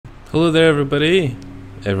Hello there everybody.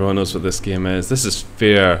 Everyone knows what this game is. This is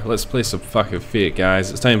f.e.a.r. Let's play some fucking f.e.a.r,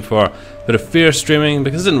 guys. It's time for a bit of f.e.a.r streaming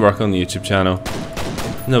because it didn't work on the YouTube channel.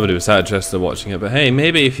 Nobody was that interested in watching it, but hey,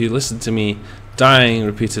 maybe if you listen to me dying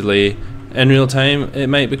repeatedly in real time, it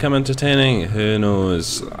might become entertaining. Who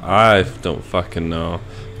knows? I don't fucking know.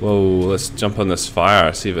 Whoa, let's jump on this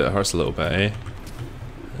fire, see if it hurts a little bit, eh?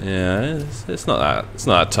 Yeah, it's not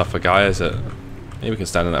that tough a guy, is it? Maybe we can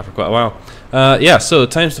stand in that for quite a while. Yeah, so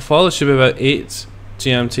times to follow should be about 8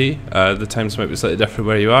 GMT. The times might be slightly different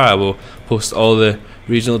where you are. I will post all the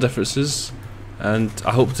regional differences, and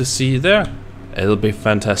I hope to see you there. It'll be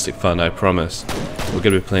fantastic fun, I promise. We're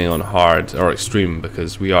going to be playing on hard or extreme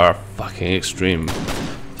because we are fucking extreme.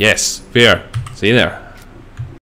 Yes, f.e.a.r. See you there.